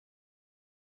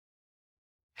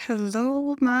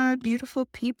Hello, my beautiful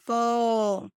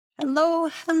people. Hello,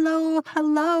 hello,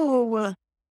 hello.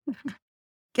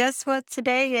 Guess what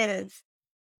today is?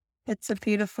 It's a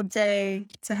beautiful day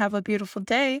to have a beautiful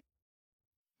day.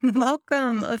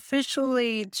 Welcome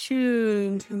officially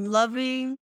to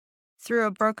Loving Through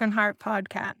a Broken Heart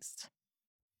podcast.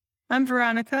 I'm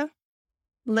Veronica,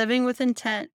 living with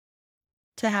intent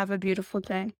to have a beautiful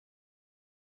day.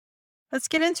 Let's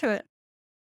get into it.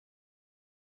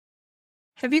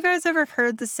 Have you guys ever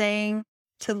heard the saying,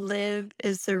 to live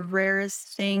is the rarest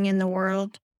thing in the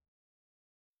world?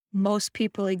 Most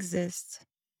people exist.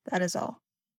 That is all.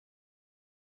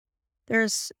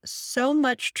 There's so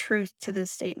much truth to this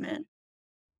statement.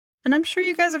 And I'm sure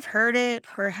you guys have heard it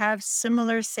or have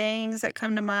similar sayings that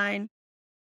come to mind.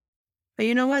 But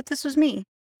you know what? This was me.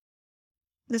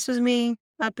 This was me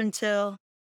up until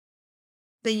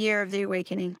the year of the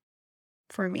awakening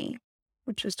for me,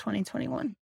 which was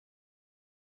 2021.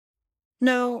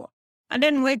 No, I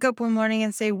didn't wake up one morning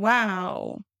and say,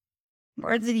 wow,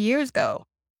 where did the years go?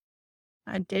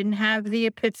 I didn't have the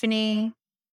epiphany.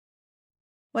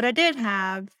 What I did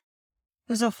have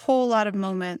was a whole lot of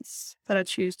moments that I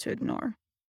choose to ignore.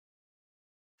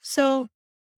 So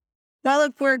while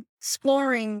if we're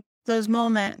exploring those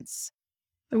moments,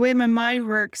 the way my mind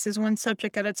works is one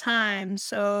subject at a time.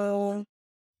 So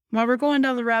while we're going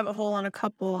down the rabbit hole on a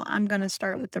couple, I'm going to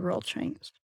start with the role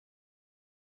change.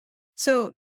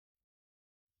 So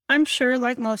I'm sure,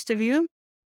 like most of you,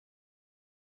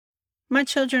 my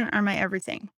children are my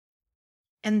everything.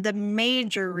 And the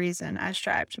major reason I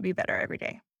strive to be better every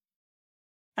day.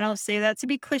 I don't say that to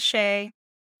be cliche.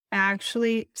 I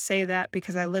actually say that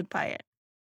because I live by it.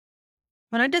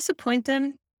 When I disappoint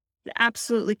them, it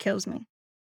absolutely kills me.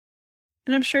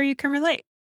 And I'm sure you can relate.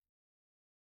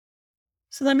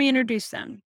 So let me introduce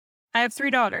them. I have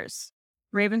 3 daughters.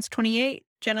 Raven's 28,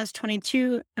 Jenna's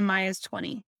 22, and Maya's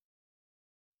 20.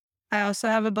 I also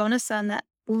have a bonus son that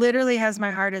literally has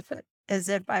my heart as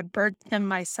if I birthed him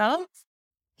myself.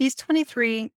 He's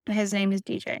 23, and his name is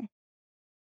DJ.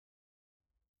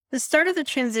 The start of the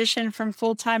transition from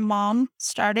full-time mom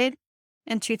started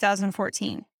in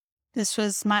 2014. This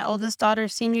was my oldest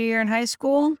daughter's senior year in high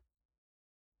school.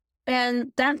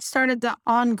 And that started the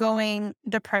ongoing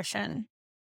depression.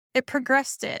 It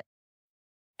progressed it.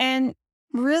 And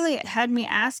really, it had me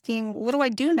asking, what do I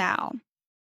do now?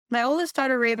 My oldest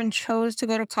daughter, Raven, chose to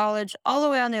go to college all the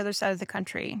way on the other side of the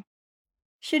country.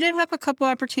 She did have a couple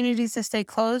opportunities to stay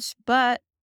close, but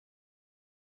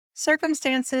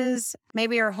circumstances,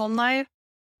 maybe her home life,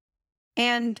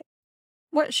 and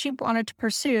what she wanted to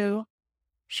pursue,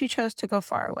 she chose to go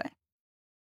far away.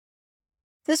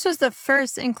 This was the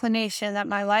first inclination that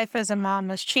my life as a mom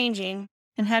was changing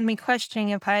and had me questioning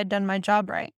if I had done my job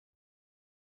right.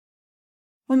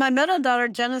 When my middle daughter,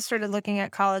 Jenna, started looking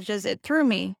at colleges, it threw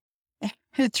me.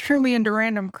 It threw me into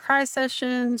random cry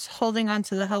sessions, holding on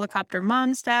to the helicopter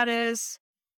mom status.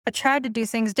 I tried to do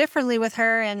things differently with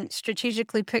her and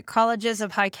strategically pick colleges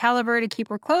of high caliber to keep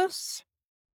her close.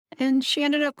 And she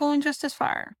ended up going just as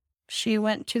far. She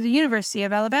went to the University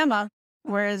of Alabama,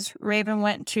 whereas Raven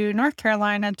went to North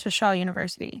Carolina to Shaw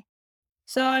University.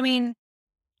 So,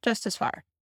 just as far.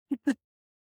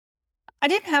 I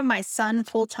didn't have my son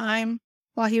full time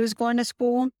while he was going to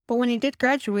school, but when he did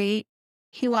graduate,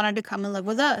 he wanted to come and live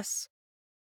with us.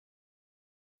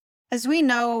 As we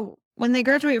know, when they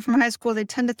graduate from high school, they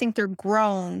tend to think they're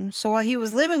grown. So while he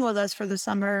was living with us for the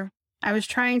summer, I was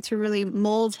trying to really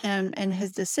mold him and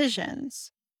his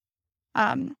decisions.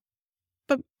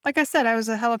 But like I said, I was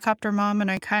a helicopter mom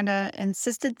and I kind of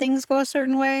insisted things go a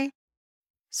certain way.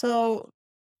 So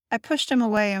I pushed him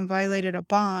away and violated a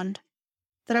bond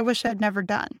that I wish I'd never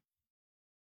done.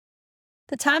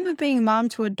 The time of being mom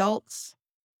to adults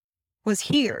was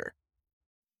here,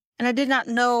 and I did not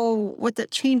know what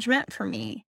that change meant for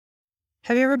me.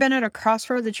 Have you ever been at a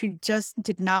crossroad that you just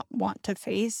did not want to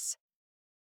face?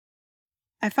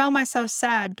 I found myself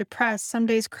sad, depressed, some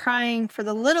days crying for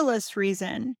the littlest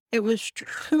reason. It was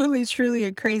truly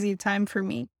a crazy time for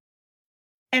me.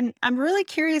 And I'm really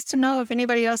curious to know if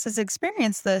anybody else has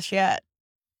experienced this yet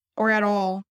or at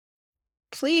all.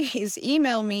 Please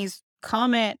email me,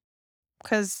 comment,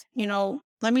 because,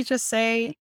 let me just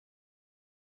say,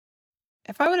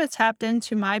 if I would have tapped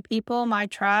into my people, my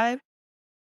tribe,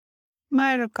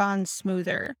 might have gone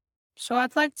smoother. So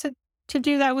I'd like to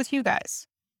do that with you guys.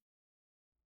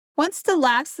 Once the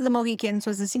last of the Mohicans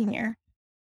was a senior,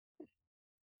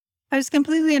 I was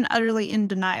completely and utterly in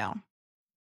denial.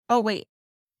 Oh, wait,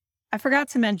 I forgot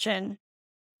to mention,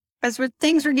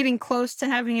 things were getting close to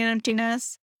having an empty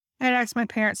nest, I had asked my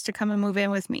parents to come and move in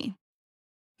with me.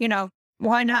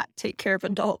 Why not take care of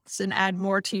adults and add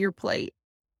more to your plate?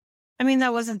 I mean,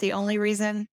 that wasn't the only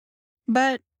reason,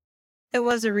 but it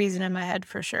was a reason in my head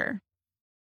for sure.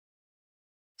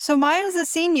 So Maya was a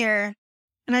senior,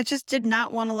 and I just did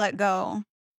not want to let go.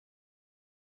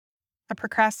 I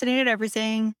procrastinated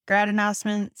everything, grad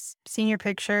announcements, senior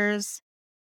pictures.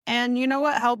 And you know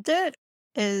what helped it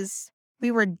is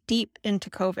we were deep into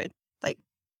COVID, like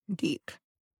deep.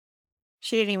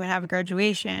 She didn't even have a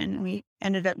graduation. We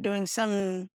ended up doing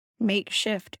some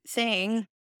makeshift thing,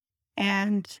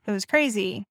 and it was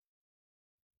crazy.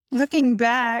 Looking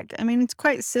back, I mean, it's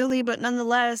quite silly, but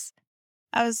nonetheless,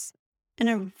 I was in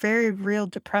a very real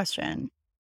depression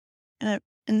and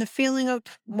the feeling of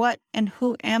what and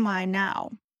who am I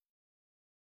now?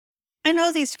 I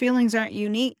know these feelings aren't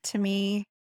unique to me.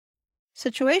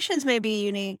 Situations may be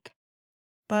unique,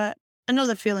 but I know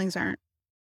the feelings aren't.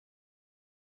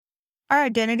 Our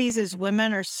identities as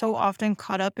women are so often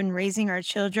caught up in raising our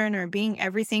children or being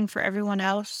everything for everyone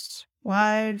else,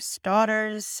 wives,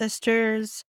 daughters,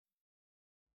 sisters.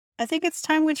 I think it's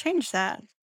time we change that.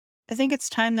 I think it's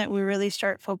time that we really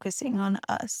start focusing on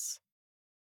us.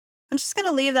 I'm just going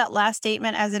to leave that last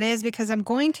statement as it is because I'm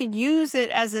going to use it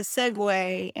as a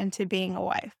segue into being a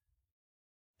wife.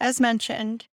 As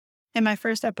mentioned in my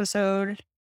first episode,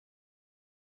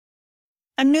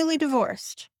 I'm newly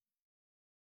divorced.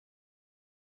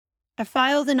 I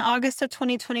filed in August of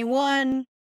 2021.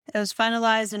 It was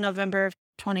finalized in November of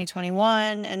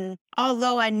 2021. And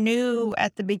although I knew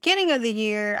at the beginning of the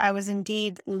year I was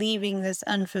indeed leaving this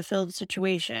unfulfilled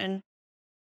situation,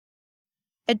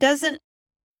 it doesn't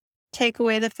take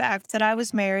away the fact that I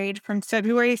was married from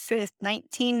February 5th,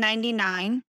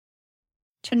 1999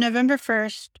 to November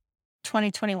 1st,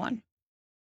 2021.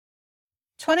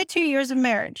 22 years of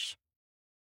marriage.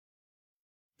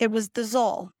 It was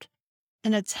dissolved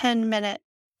in a 10-minute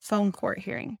phone court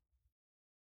hearing.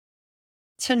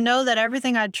 To know that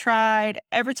everything I'd tried,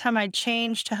 every time I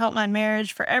changed to help my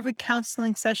marriage, for every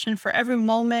counseling session, for every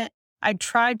moment I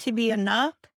tried to be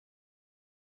enough,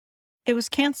 it was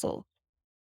canceled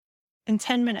in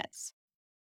 10 minutes.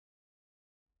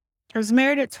 I was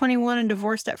married at 21 and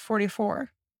divorced at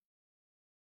 44.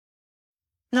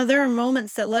 Now, there are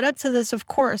moments that led up to this, of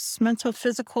course, mental,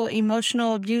 physical,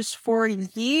 emotional abuse for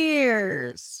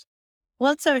years.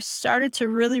 Once I started to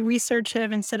really research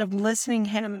him instead of listening to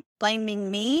him blaming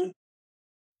me,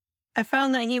 I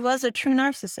found that he was a true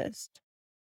narcissist.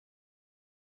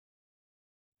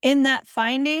 In that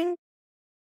finding,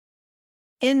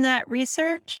 in that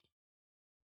research,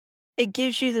 it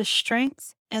gives you the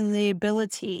strength and the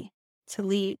ability to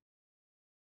lead.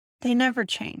 They never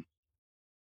change.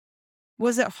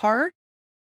 Was it hard?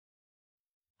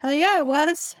 Hell yeah, it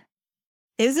was.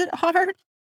 Is it hard?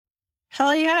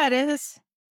 Hell yeah, it is.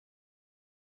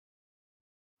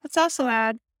 Let's also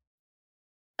add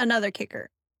another kicker.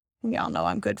 We all know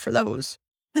I'm good for those.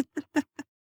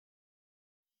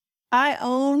 I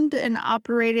owned and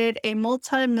operated a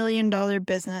multi-million-dollar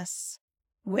business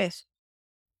with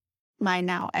my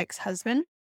now ex-husband.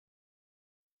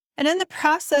 And in the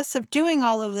process of doing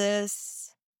all of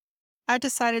this, I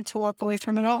decided to walk away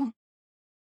from it all.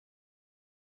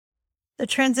 The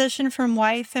transition from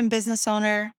wife and business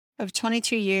owner of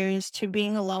 22 years to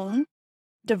being alone,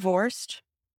 divorced,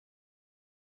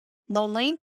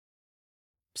 lonely,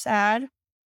 sad,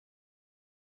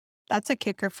 that's a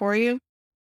kicker for you.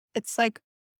 It's like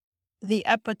the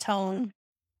epitome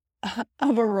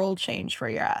of a role change for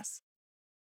your ass.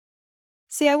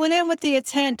 See, I went in with the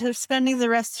intent of spending the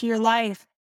rest of your life,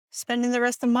 spending the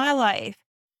rest of my life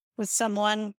with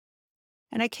someone,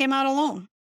 and I came out alone.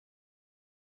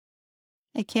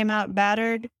 I came out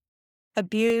battered,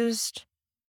 abused.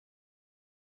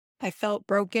 I felt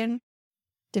broken,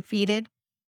 defeated.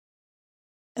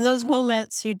 In those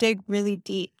moments, you dig really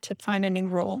deep to find a new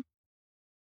role.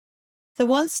 The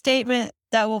one statement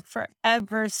that will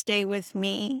forever stay with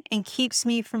me and keeps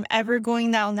me from ever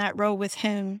going down that road with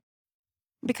him,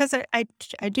 because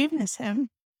I do miss him.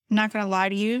 I'm not going to lie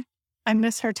to you. I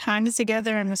miss our times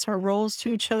together. I miss our roles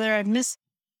to each other. I miss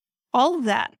all of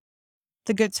that.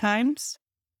 The good times,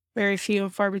 very few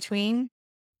and far between.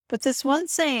 But this one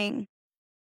saying,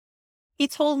 he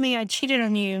told me I cheated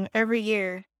on you every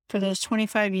year for those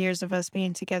 25 years of us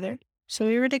being together. So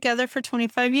we were together for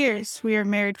 25 years. We were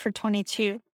married for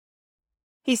 22.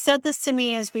 He said this to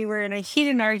me as we were in a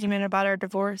heated argument about our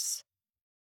divorce,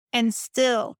 and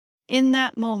still, in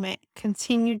that moment,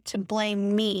 continued to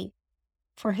blame me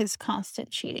for his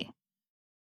constant cheating.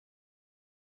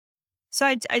 So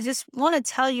I just want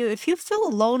to tell you, if you feel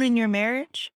alone in your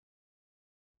marriage,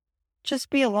 just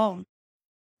be alone.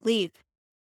 Leave.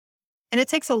 And it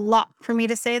takes a lot for me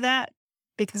to say that,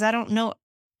 because I don't know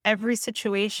every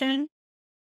situation,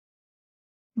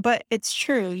 but it's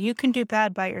true. You can do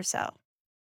bad by yourself.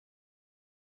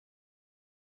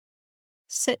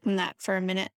 Sit in that for a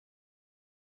minute.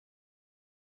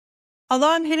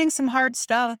 Although I'm hitting some hard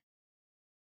stuff,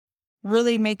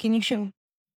 really making you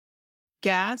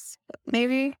gas,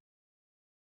 maybe,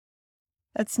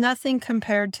 that's nothing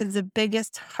compared to the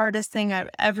biggest, hardest thing I've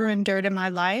ever endured in my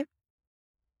life.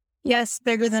 Yes,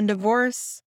 bigger than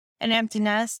divorce, an empty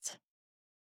nest.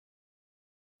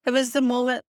 It was the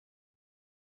moment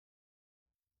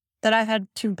that I had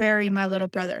to bury my little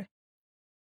brother.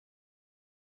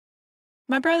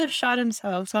 My brother shot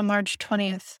himself on March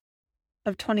 20th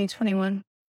of 2021,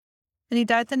 and he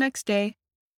died the next day,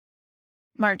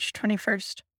 March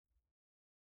 21st.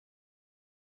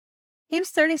 He was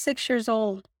 36 years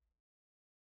old.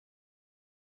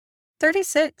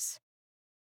 36.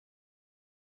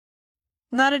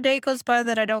 Not a day goes by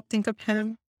that I don't think of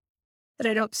him, that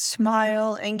I don't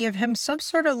smile and give him some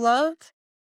sort of love.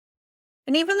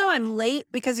 And even though I'm late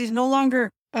because he's no longer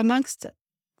amongst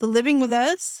the living with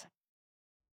us,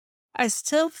 I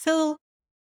still feel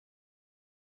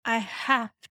I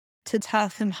have to tell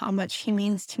him how much he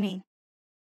means to me.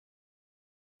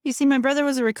 You see, my brother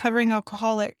was a recovering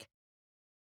alcoholic,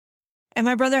 and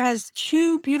my brother has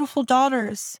two beautiful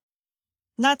daughters,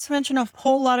 not to mention a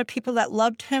whole lot of people that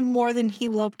loved him more than he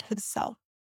loved himself.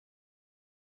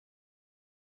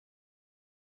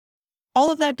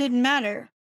 All of that didn't matter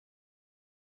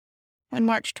when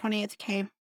March 20th came.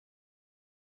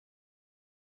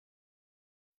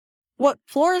 What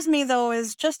floors me, though,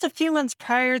 is just a few months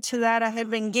prior to that, I had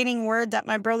been getting word that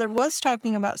my brother was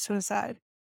talking about suicide.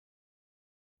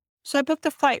 So I booked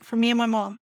a flight for me and my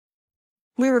mom.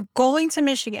 We were going to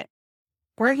Michigan,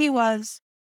 where he was,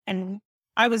 and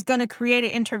I was going to create an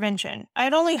intervention. I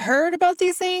had only heard about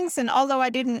these things, and although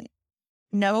I didn't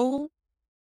know,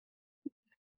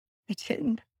 I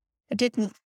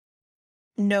didn't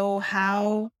know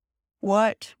how,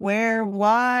 what, where,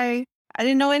 why. I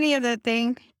didn't know any of that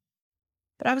thing,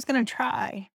 but I was going to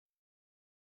try.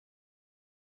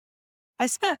 I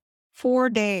spent 4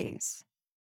 days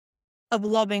of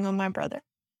loving on my brother,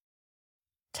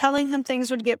 telling him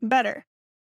things would get better,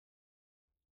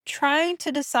 trying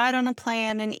to decide on a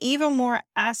plan, and even more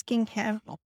asking him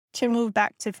to move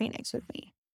back to Phoenix with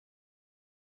me.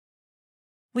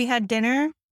 We had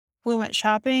dinner, we went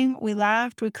shopping, we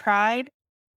laughed, we cried.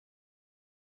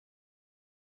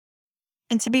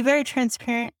 And to be very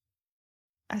transparent,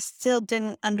 I still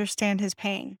didn't understand his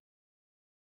pain.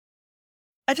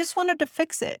 I just wanted to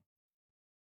fix it.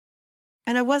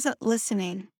 And I wasn't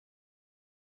listening.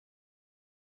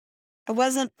 I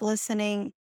wasn't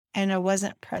listening and I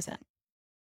wasn't present.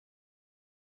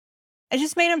 I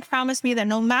just made him promise me that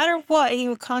no matter what, he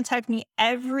would contact me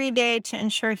every day to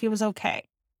ensure he was okay.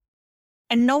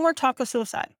 And no more talk of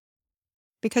suicide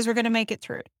because we're going to make it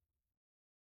through.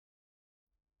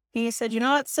 He said, "You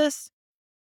know what, sis?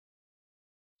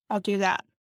 I'll do that."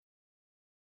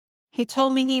 He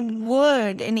told me he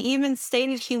would and even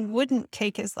stated he wouldn't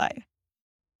take his life,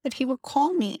 that he would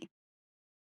call me.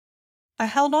 I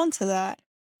held on to that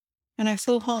and I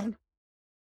flew home,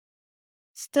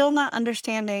 still not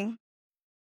understanding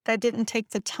that I didn't take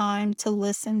the time to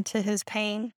listen to his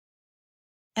pain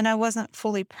and I wasn't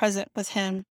fully present with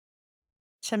him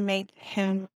to make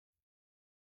him,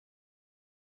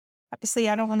 obviously,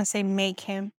 I don't want to say make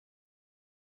him,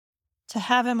 to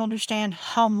have him understand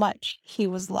how much he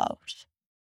was loved.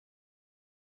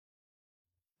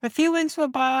 A few weeks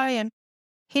went by and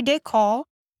he did call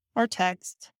or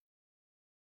text.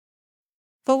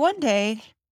 But one day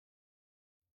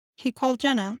he called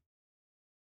Jenna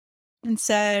and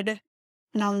said,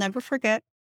 and I'll never forget,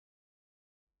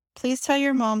 "Please tell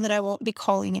your mom that I won't be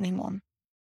calling anymore.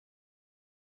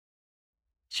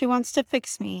 She wants to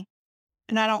fix me,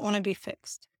 and I don't want to be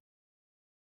fixed."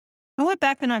 I went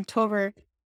back in October,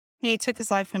 and he took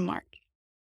his life in March.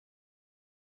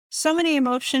 So many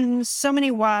emotions, so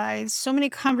many whys, so many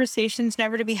conversations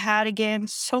never to be had again,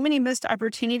 so many missed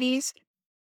opportunities.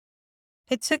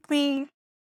 It took me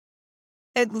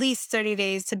at least 30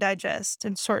 days to digest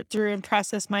and sort through and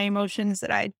process my emotions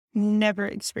that I'd never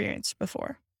experienced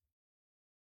before.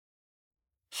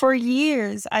 For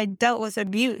years, I dealt with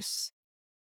abuse.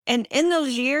 And in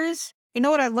those years, you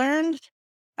know what I learned?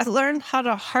 I learned how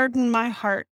to harden my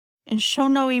heart and show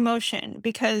no emotion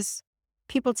because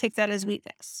people take that as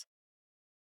weakness.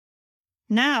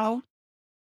 Now,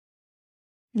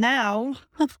 now,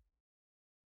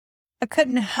 I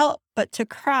couldn't help but to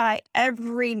cry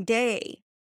every day.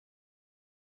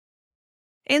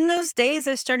 In those days,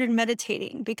 I started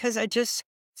meditating because I just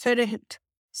couldn't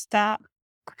stop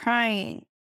crying.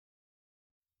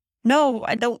 No,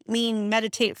 I don't mean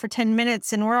meditate for 10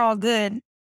 minutes and we're all good.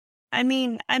 I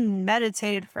mean, I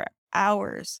meditated for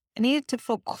hours. I needed to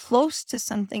feel close to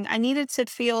something. I needed to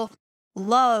feel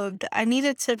loved. I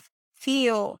needed to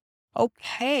feel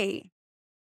okay.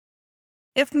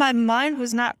 If my mind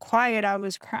was not quiet, I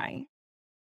was crying.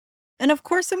 And of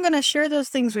course, I'm going to share those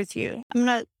things with you. I'm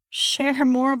going to share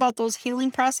more about those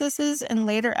healing processes in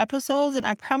later episodes, and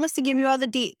I promise to give you all the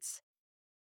deets.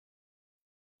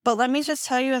 But let me just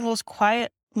tell you, in those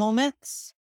quiet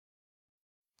moments,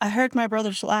 I heard my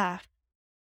brother's laugh.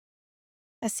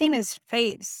 I seen his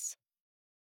face.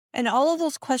 And all of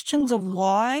those questions of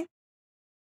why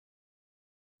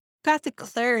got the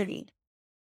clarity.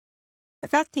 I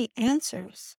got the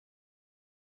answers.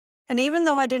 And even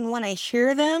though I didn't want to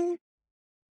hear them,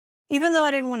 even though I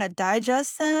didn't want to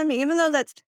digest them, even though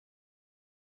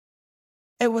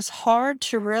it was hard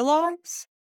to realize,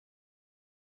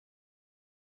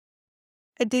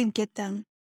 I did get them,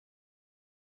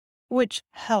 which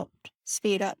helped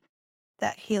speed up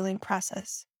that healing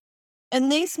process. In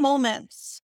these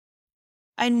moments,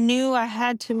 I knew I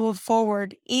had to move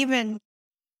forward, even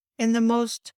in the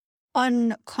most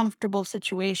uncomfortable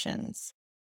situations.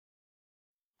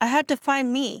 I had to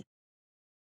find me.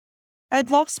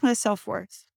 I'd lost my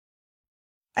self-worth.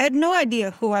 I had no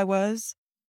idea who I was.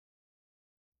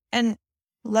 And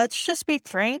let's just be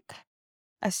frank,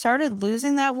 I started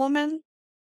losing that woman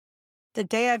the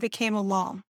day I became a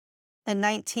mom in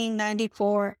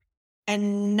 1994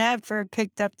 and never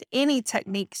picked up any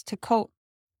techniques to cope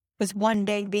with one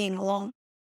day being alone.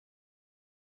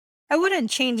 I wouldn't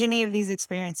change any of these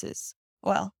experiences.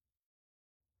 Well,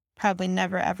 probably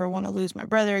never ever want to lose my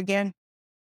brother again,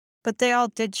 but they all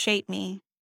did shape me.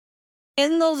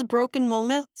 In those broken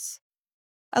moments,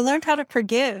 I learned how to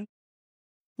forgive,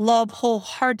 love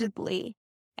wholeheartedly,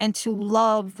 and to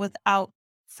love without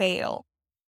fail.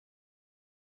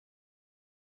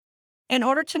 In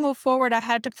order to move forward, I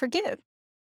had to forgive.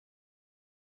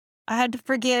 I had to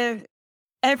forgive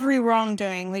every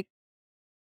wrongdoing, like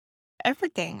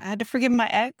everything. I had to forgive my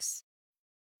ex.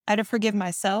 I had to forgive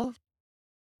myself.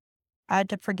 I had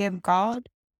to forgive God,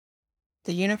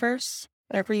 the universe,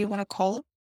 whatever you want to call it.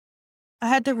 I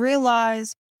had to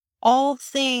realize all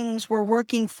things were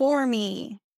working for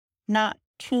me, not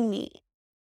to me.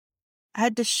 I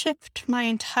had to shift my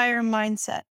entire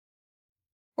mindset,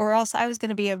 or else I was going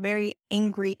to be a very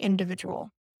angry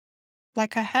individual,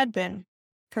 like I had been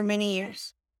for many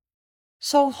years.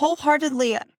 So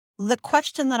wholeheartedly, the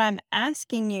question that I'm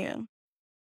asking you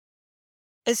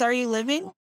is, are you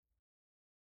living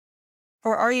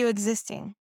or are you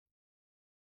existing?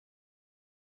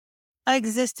 I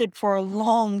existed for a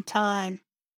long time,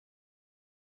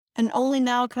 and only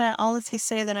now can I honestly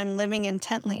say that I'm living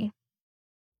intently.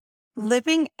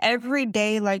 Living every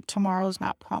day like tomorrow's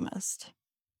not promised.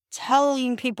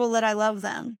 Telling people that I love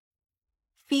them.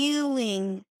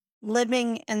 Feeling,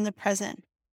 living in the present.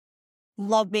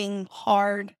 Loving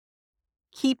hard.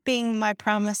 Keeping my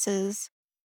promises.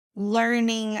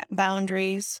 Learning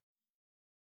boundaries.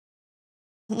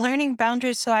 Learning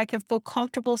boundaries so I can feel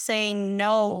comfortable saying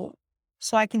no,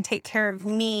 so I can take care of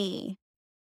me.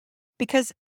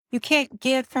 Because you can't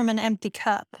give from an empty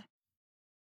cup.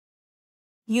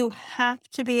 You have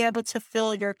to be able to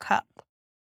fill your cup.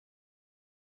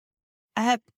 I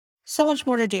have so much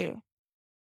more to do.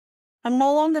 I'm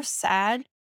no longer sad.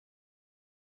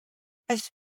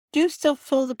 Do still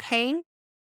feel the pain,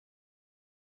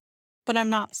 but I'm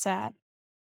not sad.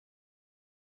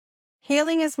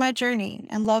 Healing is my journey,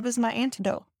 and love is my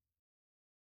antidote.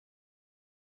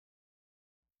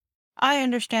 I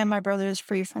understand my brother is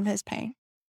free from his pain.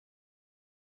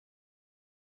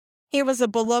 He was a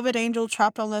beloved angel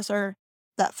trapped on this earth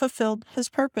that fulfilled his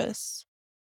purpose.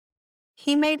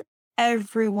 He made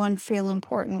everyone feel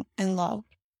important and loved.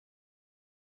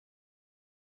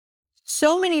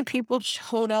 So many people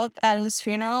showed up at his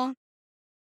funeral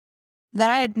that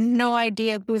I had no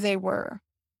idea who they were.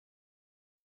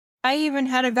 I even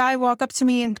had a guy walk up to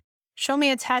me and show me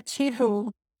a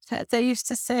tattoo that they used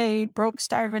to say broke,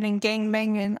 starving, and gang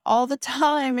banging all the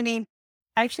time. And he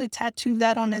actually tattooed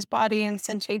that on his body, and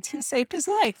since 18 saved his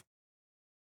life.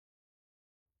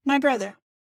 My brother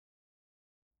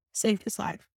saved his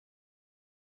life.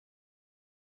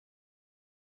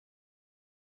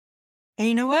 And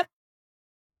you know what?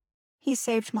 He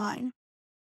saved mine.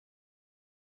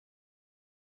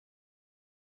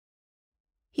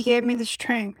 He gave me the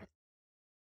strength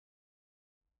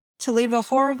to leave a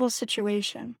horrible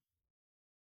situation,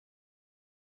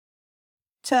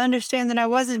 to understand that I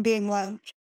wasn't being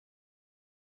loved,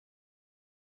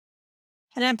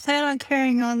 And I plan on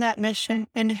carrying on that mission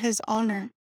in his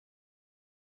honor.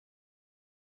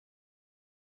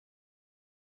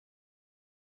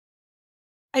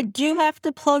 I do have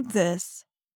to plug this.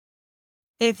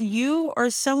 If you or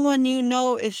someone you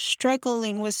know is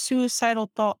struggling with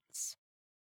suicidal thoughts,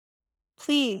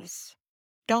 please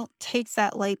don't take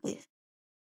that lightly.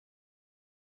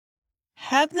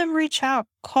 Have them reach out,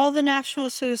 call the National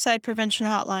Suicide Prevention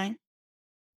Hotline,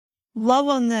 love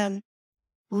on them,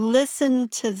 listen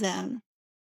to them,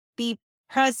 be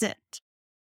present.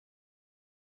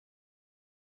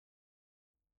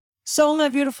 So, my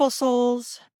beautiful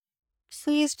souls,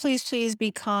 please, please, please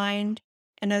be kind.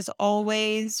 And as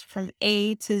always, from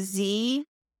A to Z,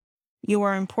 you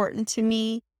are important to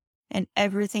me and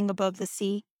everything above the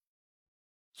sea.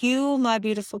 You, my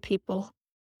beautiful people,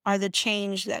 are the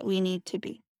change that we need to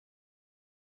be.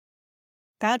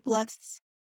 God bless.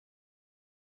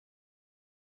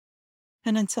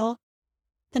 And until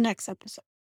the next episode.